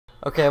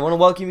Okay, I want to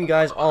welcome you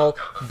guys all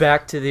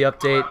back to the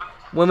update.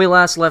 When we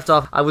last left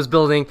off, I was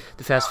building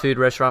the fast food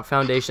restaurant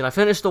foundation. I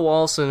finished the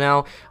wall, so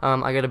now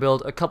I gotta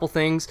build a couple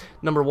things.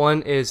 Number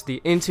one is the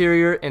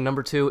interior, and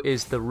number two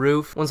is the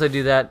roof. Once I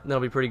do that,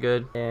 that'll be pretty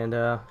good. And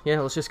yeah,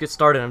 let's just get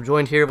started. I'm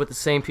joined here with the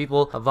same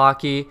people,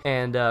 Vaki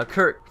and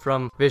Kurt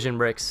from Vision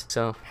Bricks.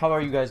 So, how are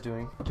you guys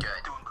doing? Yeah,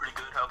 doing pretty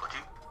good. How about you?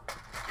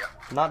 Yeah.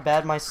 Not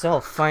bad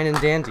myself, fine and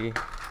dandy.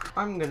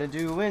 I'm gonna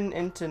do an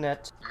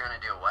internet. You're gonna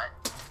do what?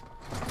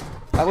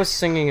 I was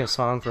singing a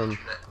song from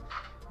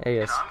AS. You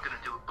know, I'm gonna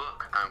do a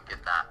book. I don't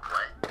get that.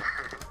 What?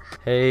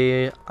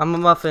 Hey, I'm a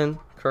muffin.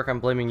 Kirk, I'm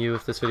blaming you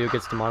if this video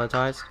gets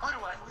demonetized. Why do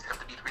I always have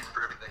to be the reason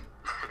for everything?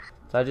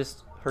 Did I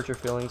just hurt your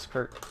feelings,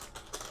 Kirk?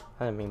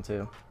 I didn't mean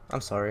to.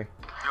 I'm sorry.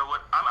 You know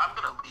what? I'm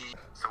gonna leave.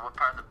 So what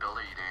part of the build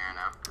are you doing right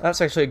now? That's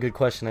actually a good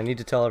question. I need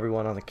to tell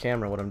everyone on the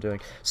camera what I'm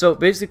doing. So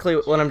basically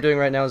what I'm doing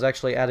right now is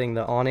actually adding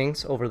the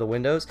awnings over the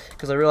windows,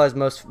 because I realize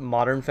most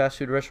modern fast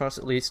food restaurants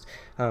at least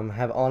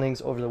have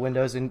awnings over the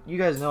windows, and you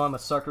guys know I'm a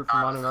sucker for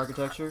modern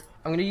architecture.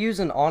 I'm going to use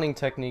an awning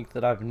technique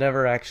that I've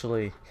never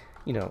actually,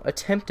 you know,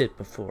 attempted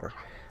before,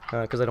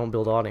 because I don't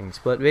build awnings,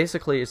 but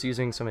basically it's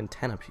using some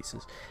antenna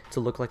pieces to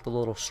look like the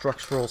little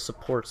structural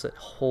supports that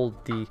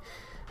hold the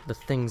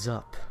things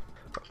up.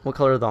 What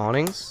color are the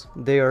awnings?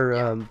 They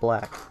are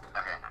black.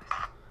 Okay,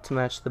 nice. To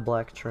match the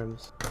black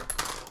trims.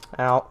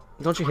 Ow.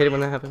 Don't you hate it when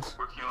that happens?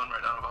 What are you on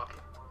right now, Bobby?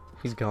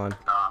 He's gone.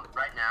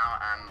 Right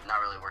now I'm not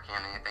really working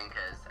on anything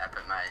because I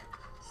put my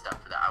stuff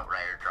for the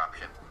Outrider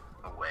dropship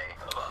away.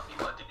 Bobby,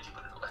 why did you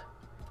put it away?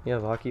 Yeah,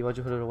 Vaki, why'd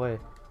you put it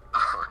away?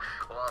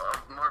 Well,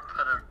 more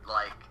put it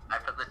like I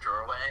put the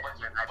drawer away.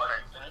 You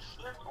finished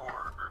it,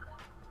 or?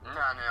 No,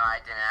 I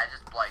didn't. I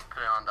just like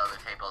put it on the other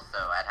table, so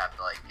I'd have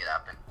to like get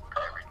up and put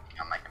everything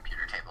on my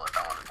computer table if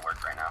I wanted to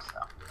work right now.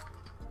 So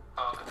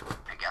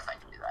I guess I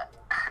can do that.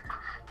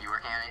 You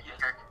working on anything,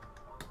 Kirk?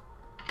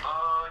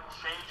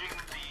 Changing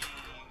the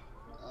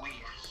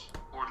leaves,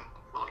 or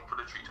like for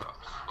the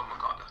treetops of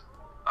Wakanda.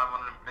 I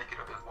wanted to make it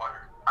a bit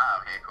wider.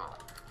 Oh, okay, cool.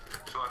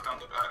 So I found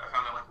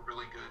like a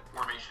really good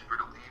formation for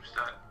the leaves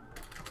that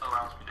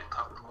allows me to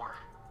cover more.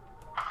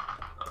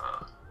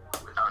 Oh,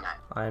 nice.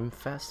 I'm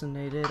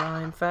fascinated,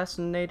 I'm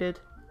fascinated.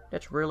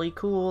 That's really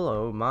cool,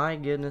 oh my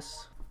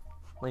goodness.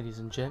 Ladies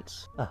and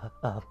gents.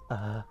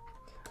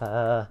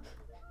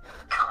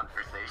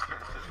 Conversation.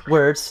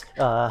 Words,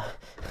 Come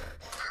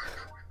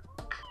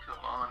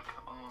on,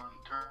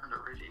 turn the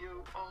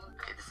radio on.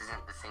 Okay, this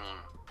isn't the singing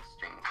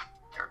string.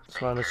 It's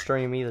not on the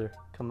stream either.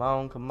 Come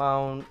on, come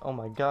on. Oh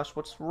my gosh,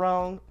 what's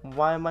wrong?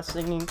 Why am I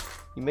singing?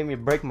 You made me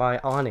break my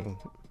awning.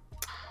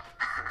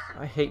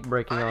 I hate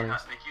breaking I did awnings.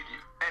 not make you do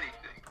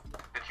anything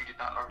that you did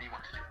not already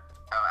want to do.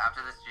 Oh,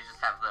 after this, you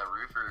just have the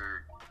roof,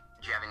 or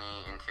do you have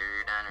any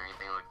interior done or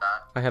anything like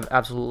that? I have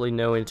absolutely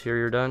no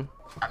interior done.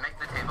 I make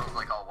the tables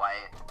like all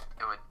white.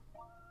 It would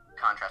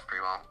contrast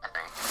pretty well, I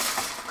think,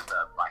 with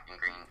the black and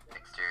green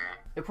exterior.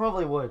 It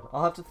probably would.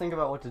 I'll have to think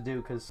about what to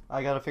do, because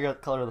I gotta figure out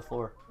the color of the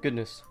floor.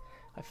 Goodness.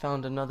 I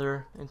found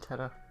another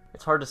antenna.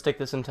 It's hard to stick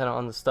this antenna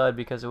on the stud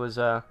because it was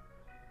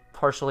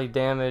partially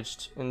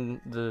damaged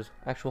and the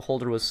actual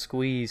holder was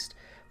squeezed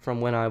from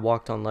when I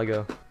walked on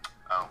Lego.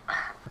 Oh.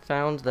 I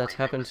found that's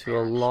happened to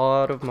a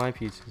lot of my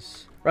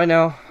pieces. Right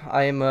now,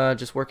 I am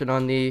just working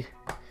on the,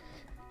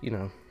 you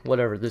know,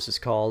 whatever this is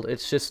called.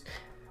 It's just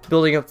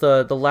building up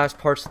the last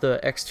parts of the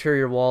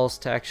exterior walls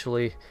to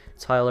actually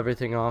tile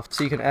everything off.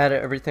 So you can add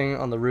everything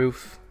on the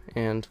roof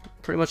and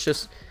pretty much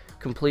just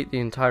complete the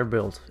entire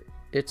build.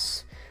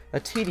 It's a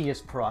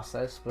tedious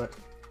process, but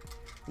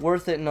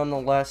worth it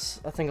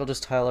nonetheless. I think I'll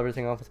just tile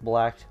everything off with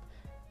black.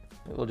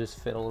 It will just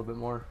fit a little bit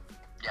more.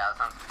 Yeah, that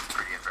sounds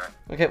pretty good, right?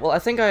 Okay, well I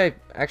think I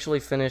actually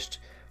finished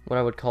what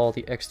I would call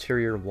the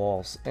exterior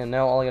walls. And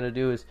now all I gotta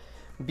do is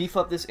beef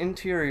up this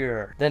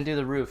interior, then do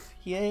the roof.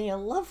 Yay, I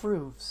love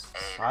roofs.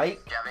 Hey, Right?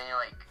 do you have any,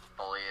 like,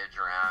 foliage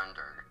around,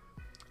 or...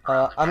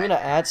 I'm gonna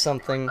add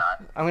something. Like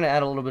I'm gonna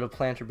add a little bit of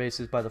planter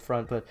bases by the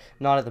front, but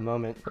not at the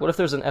moment. What if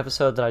there's an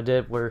episode that I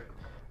did where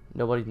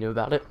nobody knew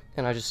about it,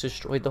 and I just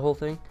destroyed the whole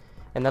thing?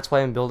 And that's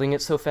why I'm building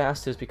it so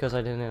fast, is because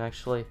I didn't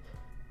actually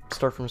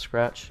start from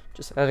scratch.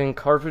 Just adding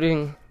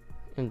carpeting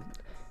and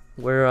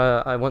where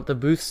I want the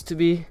booths to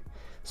be,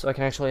 so I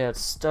can actually add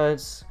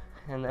studs,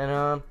 and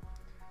then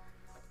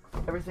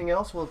everything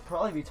else will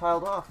probably be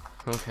tiled off.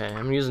 Okay,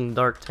 I'm using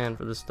dark tan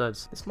for the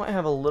studs. This might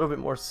have a little bit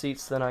more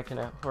seats than I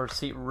can, or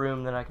seat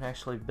room than I can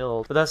actually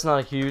build, but that's not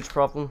a huge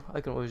problem.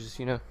 I can always just,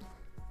 you know,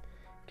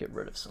 get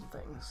rid of some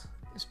things.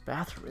 This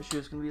bathroom issue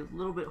is gonna be a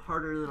little bit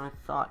harder than I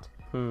thought.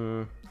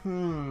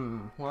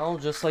 Well,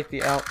 just like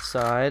the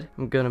outside,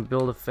 I'm gonna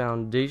build a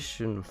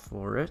foundation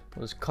for it.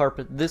 Let's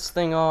carpet this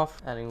thing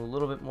off, adding a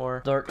little bit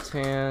more dark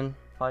tan,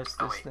 spice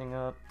this thing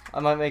up. I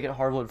might make it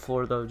hardwood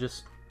floor though,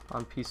 just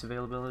on piece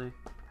availability.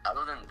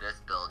 Other than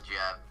this build, do you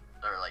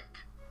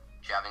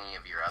have any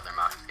of your other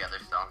mods together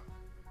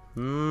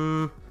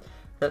still?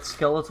 That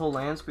skeletal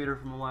land speeder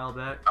from a while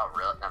back. Oh,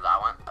 really? Now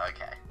that one?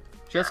 Okay.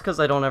 Just because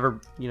I don't ever,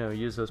 you know,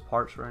 use those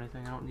parts or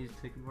anything, I don't need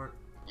to take them apart.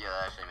 Yeah,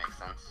 that actually makes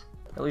sense.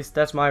 At least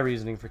that's my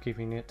reasoning for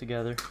keeping it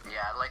together. Yeah,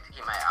 I'd like to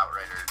keep my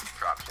Outrider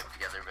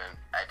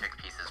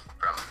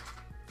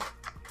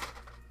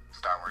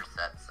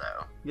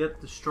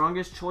Yep, the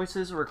strongest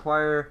choices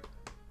require...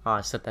 Oh,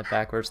 I set that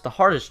backwards. The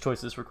hardest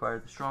choices require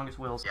the strongest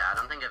wills. Yeah, I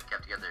don't think I've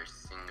kept together a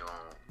single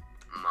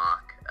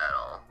mock at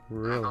all.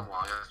 Really? The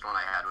longest one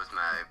I had was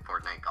my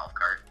Fortnite golf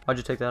cart. Why'd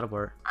you take that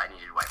apart? I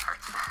needed white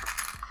parts.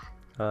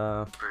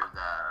 For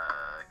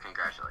the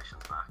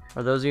congratulations mock.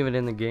 Are those even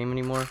in the game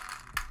anymore?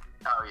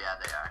 Oh yeah,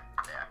 they are.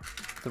 They are.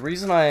 The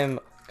reason I am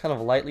kind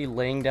of lightly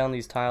laying down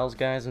these tiles,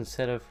 guys,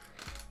 instead of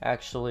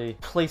actually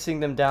placing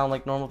them down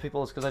like normal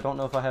people is because I don't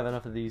know if I have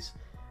enough of these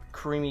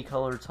creamy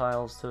colored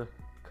tiles to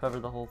cover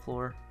the whole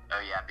floor. Oh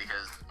yeah,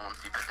 because once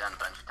you put down a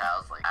bunch of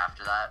tiles, like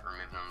after that,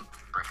 removing them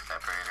brick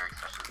separator,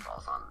 especially the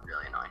falls on,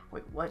 really annoying.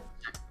 Wait, what?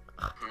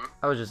 Hmm?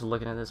 I was just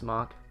looking at this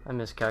mock. I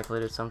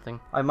miscalculated something.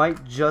 I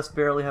might just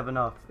barely have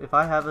enough. If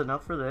I have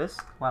enough for this,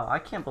 wow, I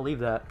can't believe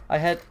that. I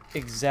had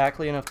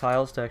exactly enough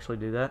tiles to actually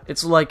do that.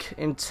 It's like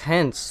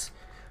intense.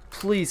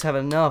 Please have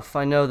enough.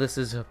 I know this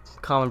is a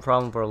common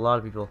problem for a lot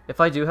of people. If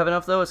I do have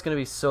enough though, it's gonna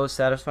be so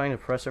satisfying to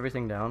press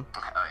everything down.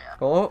 Oh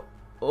yeah.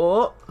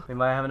 Oh, we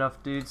might have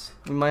enough, dudes.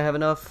 We might have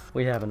enough.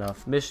 We have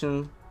enough.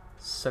 Mission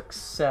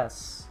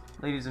success.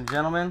 Ladies and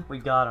gentlemen, we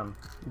got them.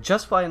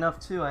 Just by enough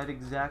too. I had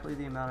exactly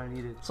the amount I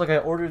needed. It's like I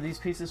ordered these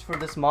pieces for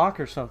this mock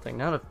or something.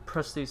 Now to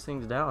press these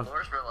things down.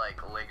 Floors for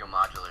like Lego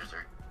modulars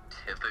are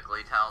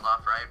typically tiled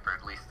off, right? For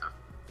at least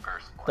the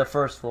first floor. The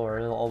first floor,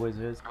 it always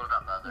is. What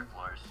about the other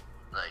floors?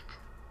 Like,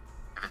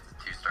 if it's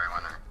a 2-story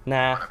one or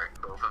Nah. whatever.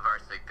 Both of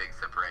ours take big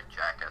separate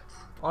jackets.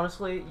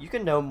 Honestly, you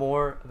can know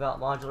more about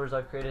modulars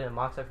I've created and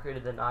mocks I've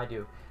created than I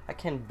do. I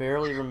can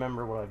barely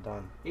remember what I've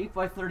done.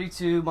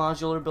 8x32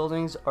 modular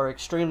buildings are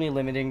extremely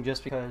limiting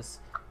just because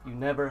you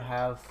never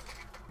have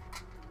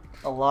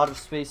a lot of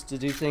space to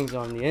do things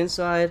on the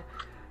inside,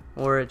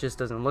 or it just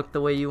doesn't look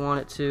the way you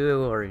want it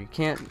to, or you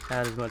can't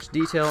add as much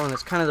detail, and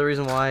it's kind of the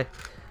reason why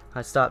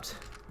I stopped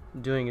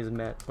doing as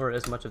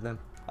much of them.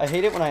 I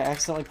hate it when I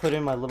accidentally put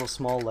in my little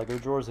small Lego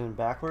drawers in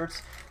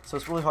backwards, so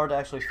it's really hard to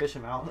actually fish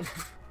them out.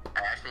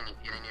 I actually need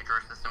to get a new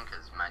drawer system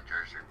because my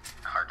drawers are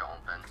hard to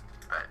open,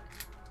 but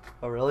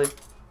Oh really?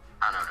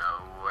 I don't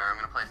know where I'm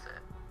gonna place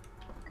it.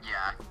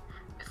 Yeah,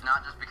 it's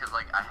not just because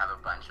like I have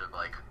a bunch of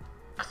like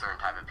a certain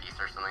type of piece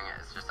or something.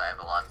 It's just I have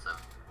lots of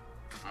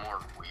more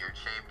weird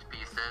shaped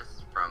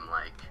pieces from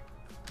like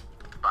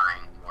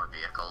buying more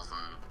vehicles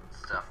and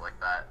stuff like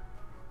that.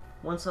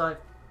 Once I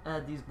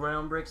add these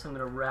brown bricks, I'm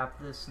gonna wrap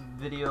this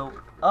video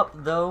up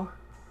though.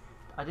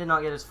 I did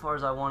not get as far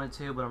as I wanted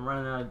to, but I'm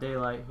running out of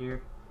daylight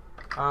here.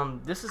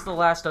 This is the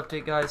last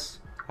update, guys.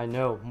 I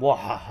know,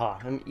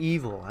 mwahaha, I'm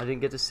evil. I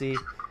didn't get to see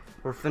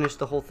or finish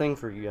the whole thing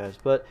for you guys.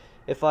 But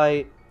if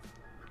I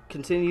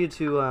continue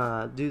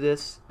to do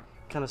this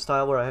kind of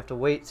style where I have to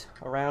wait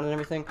around and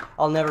everything,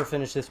 I'll never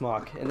finish this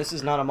mock. And this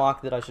is not a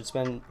mock that I should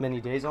spend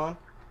many days on,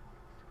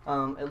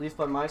 at least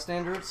by my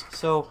standards.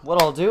 So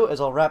what I'll do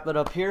is I'll wrap it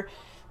up here.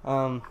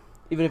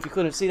 Even if you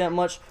couldn't see that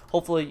much,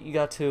 hopefully you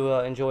got to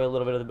enjoy a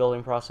little bit of the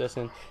building process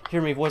and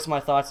hear me voice my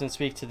thoughts and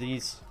speak to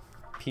these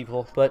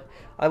people. But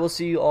I will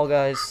see you all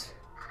guys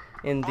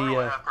in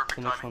the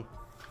next one.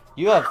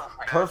 You have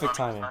perfect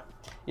timing.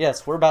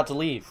 Yes, we're about to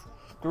leave.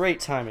 Great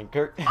timing,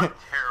 Kurt. I'm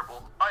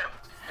terrible. I am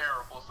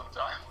terrible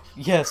sometimes.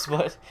 Yes,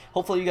 but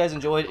hopefully you guys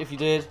enjoyed. If you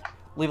did,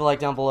 leave a like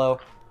down below.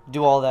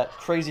 Do all that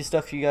crazy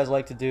stuff you guys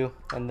like to do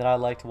and that I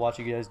like to watch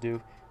you guys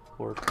do.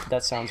 Or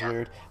that sounds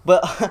weird.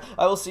 But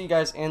I will see you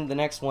guys in the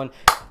next one.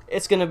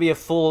 It's going to be a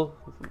full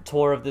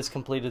tour of this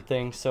completed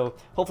thing. So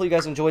hopefully you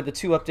guys enjoyed the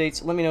 2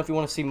 updates. Let me know if you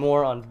want to see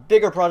more on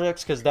bigger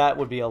projects, because that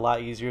would be a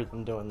lot easier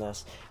than doing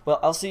this. But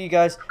I'll see you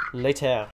guys later.